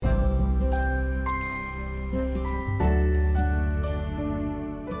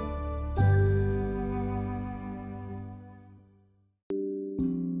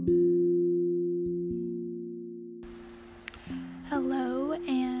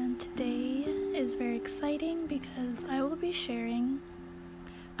is very exciting because I will be sharing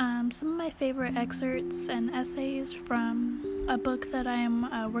some of my favorite excerpts and essays from a book that I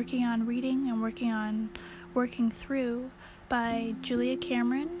am working on reading and working through by Julia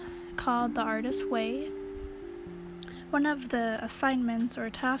Cameron called The Artist's Way. One of the assignments or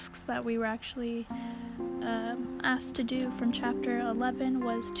tasks that we were actually asked to do from chapter 11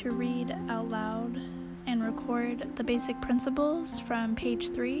 was to read out loud and record the basic principles from page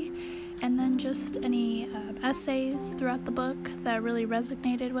 3, and then just any essays throughout the book that really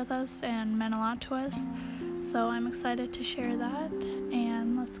resonated with us and meant a lot to us. So I'm excited to share that,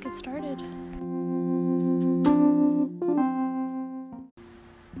 and let's get started.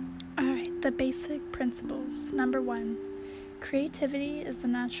 Alright, the basic principles. Number 1, creativity is the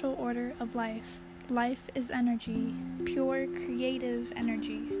natural order of life. Life is energy, pure creative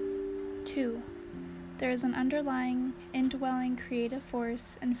energy. 2, there is an underlying, indwelling creative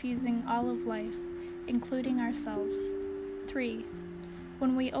force infusing all of life, including ourselves. 3,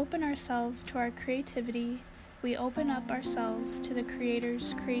 when we open ourselves to our creativity, we open up ourselves to the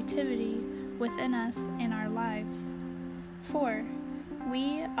Creator's creativity within us and our lives. 4,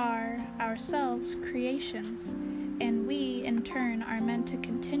 we are ourselves creations, and we, in turn, are meant to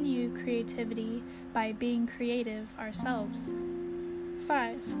continue creativity by being creative ourselves.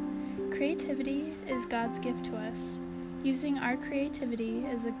 5, creativity is God's gift to us. Using our creativity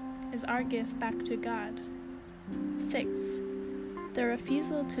is our gift back to God. 6, the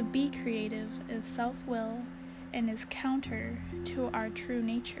refusal to be creative is self-will and is counter to our true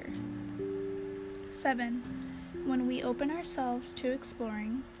nature. 7, when we open ourselves to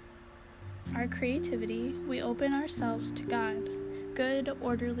exploring our creativity, we open ourselves to God, good,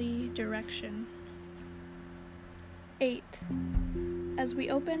 orderly direction. 8, as we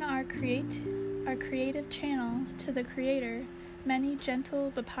open our creative channel to the Creator, many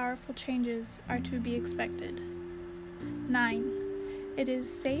gentle but powerful changes are to be expected. 9, it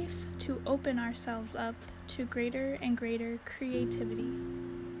is safe to open ourselves up to greater and greater creativity.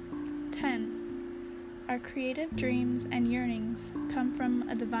 10, our creative dreams and yearnings come from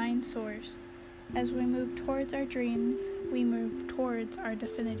a divine source. As we move towards our dreams, we move towards our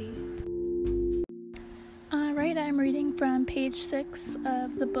divinity. Alright, I'm reading from page 6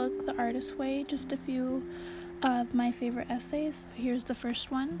 of the book, The Artist's Way, just a few of my favorite essays. So here's the first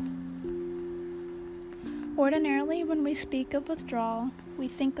one. Ordinarily, when we speak of withdrawal, we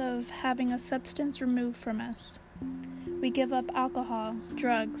think of having a substance removed from us. We give up alcohol,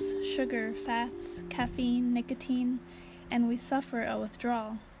 drugs, sugar, fats, caffeine, nicotine, and we suffer a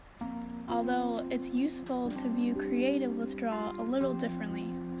withdrawal. Although it's useful to view creative withdrawal a little differently.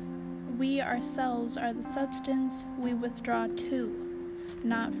 We ourselves are the substance we withdraw to,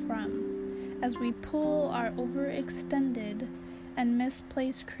 not from, as we pull our overextended and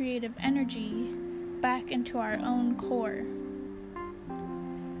misplaced creative energy back into our own core.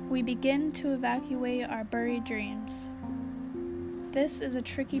 We begin to evacuate our buried dreams. This is a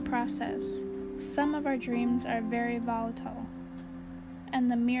tricky process. Some of our dreams are very volatile, and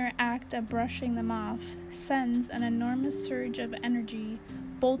the mere act of brushing them off sends an enormous surge of energy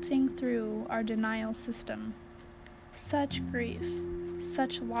bolting through our denial system. Such grief,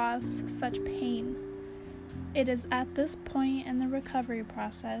 such loss, such pain. It is at this point in the recovery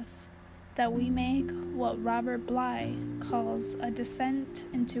process that we make what Robert Bly calls a descent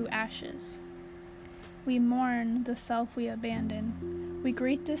into ashes. We mourn the self we abandon. We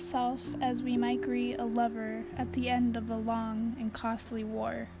greet this self as we might greet a lover at the end of a long and costly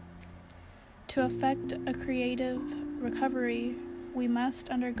war. To effect a creative recovery, we must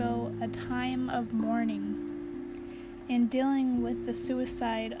undergo a time of mourning. In dealing with the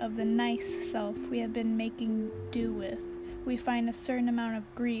suicide of the nice self we have been making do with, we find a certain amount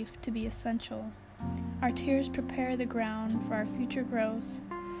of grief to be essential. Our tears prepare the ground for our future growth.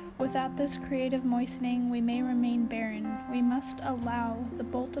 Without this creative moistening, we may remain barren. We must allow the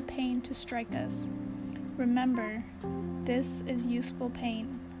bolt of pain to strike us. Remember, this is useful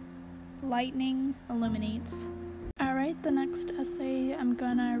pain. Lightning illuminates. Alright, the next essay I'm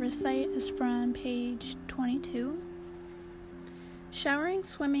gonna recite is from page 22. Showering,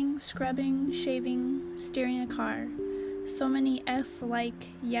 swimming, scrubbing, shaving, steering a car. So many S-like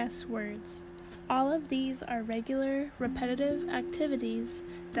yes words. All of these are regular, repetitive activities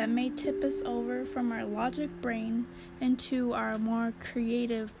that may tip us over from our logic brain into our more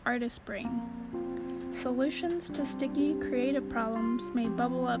creative artist brain. Solutions to sticky, creative problems may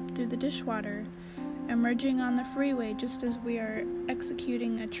bubble up through the dishwater, emerging on the freeway just as we are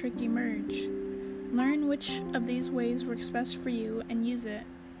executing a tricky merge. Learn which of these ways works best for you and use it.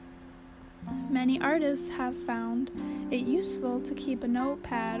 Many artists have found it useful to keep a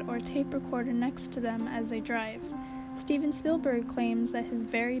notepad or tape recorder next to them as they drive. Steven Spielberg claims that his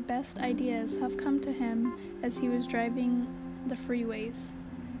very best ideas have come to him as he was driving the freeways.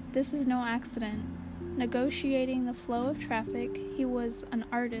 This is no accident. Negotiating the flow of traffic, he was an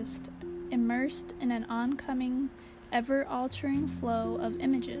artist, immersed in an oncoming, ever-altering flow of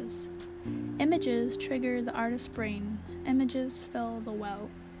images. Images trigger the artist's brain. Images fill the well.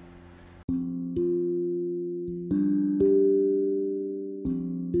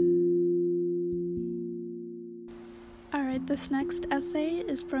 Alright, this next essay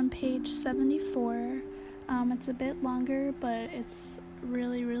is from page 74. It's a bit longer, but it's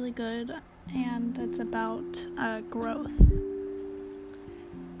really, really good, and it's about growth.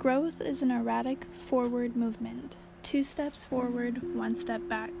 Growth is an erratic forward movement. 2 steps forward, 1 step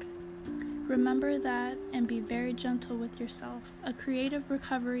back. Remember that and be very gentle with yourself. A creative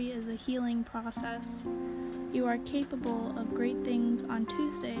recovery is a healing process. You are capable of great things on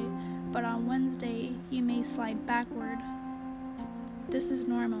Tuesday, but on Wednesday you may slide backward. This is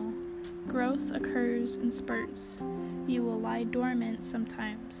normal. Growth occurs in spurts. You will lie dormant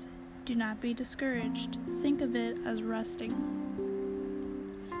sometimes. Do not be discouraged. Think of it as resting.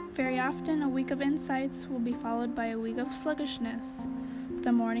 Very often, a week of insights will be followed by a week of sluggishness.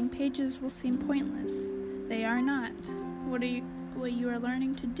 The morning pages will seem pointless. They are not. What you are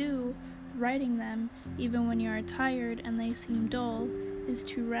learning to do, writing them, even when you are tired and they seem dull, is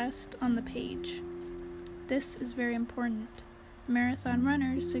to rest on the page. This is very important. Marathon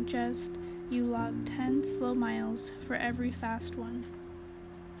runners suggest you log 10 slow miles for every fast one.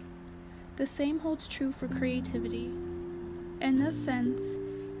 The same holds true for creativity. In this sense,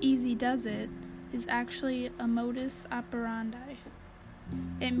 easy does it is actually a modus operandi.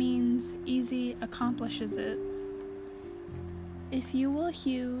 It means easy accomplishes it. If you will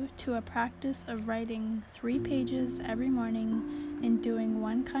hew to a practice of writing 3 pages every morning and doing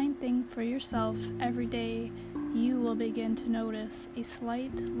one kind thing for yourself every day, you will begin to notice a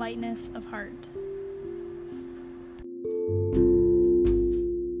slight lightness of heart.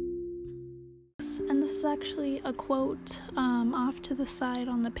 And this is actually a quote off to the side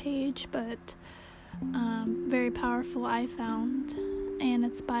on the page, but very powerful I found, and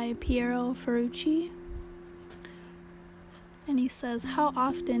it's by Piero Ferrucci. And he says, "How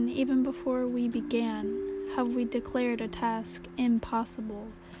often, even before we began, have we declared a task impossible,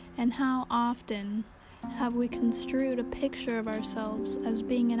 and how often have we construed a picture of ourselves as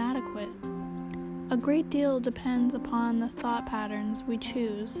being inadequate? A great deal depends upon the thought patterns we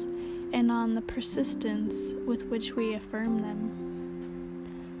choose, and on the persistence with which we affirm them."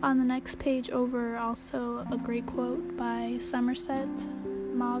 On the next page over, also a great quote by Somerset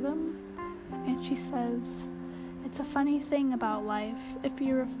Maugham, and she says, "It's a funny thing about life. If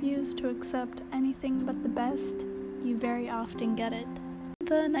you refuse to accept anything but the best, you very often get it."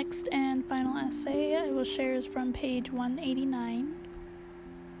 The next and final essay I will share is from page 189.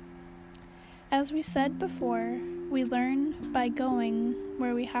 As we said before, we learn by going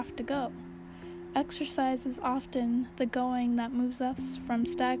where we have to go. Exercise is often the going that moves us from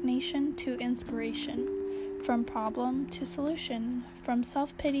stagnation to inspiration, from problem to solution, from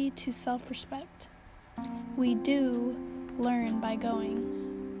self-pity to self-respect. We do learn by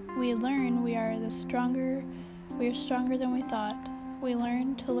going. We learn we are stronger than we thought. We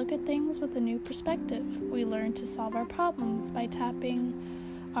learn to look at things with a new perspective. We learn to solve our problems by tapping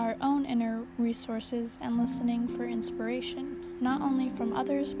our own inner resources and listening for inspiration, not only from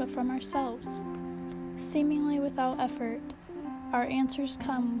others but from ourselves. Seemingly without effort, our answers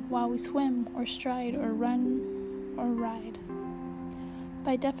come while we swim or stride or run or ride.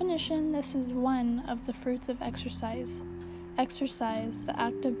 By definition, this is one of the fruits of exercise. Exercise, the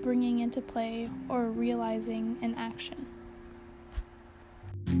act of bringing into play or realizing in action.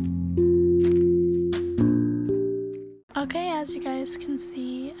 Okay, as you guys can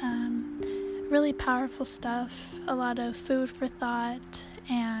see, really powerful stuff, a lot of food for thought,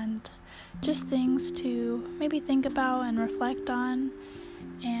 and just things to maybe think about and reflect on,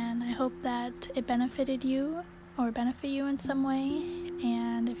 and I hope that it benefited you or benefit you in some way,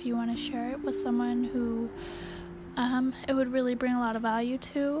 and if you want to share it with someone who it would really bring a lot of value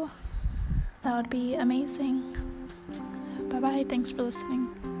to, that would be amazing. Bye-bye, thanks for listening.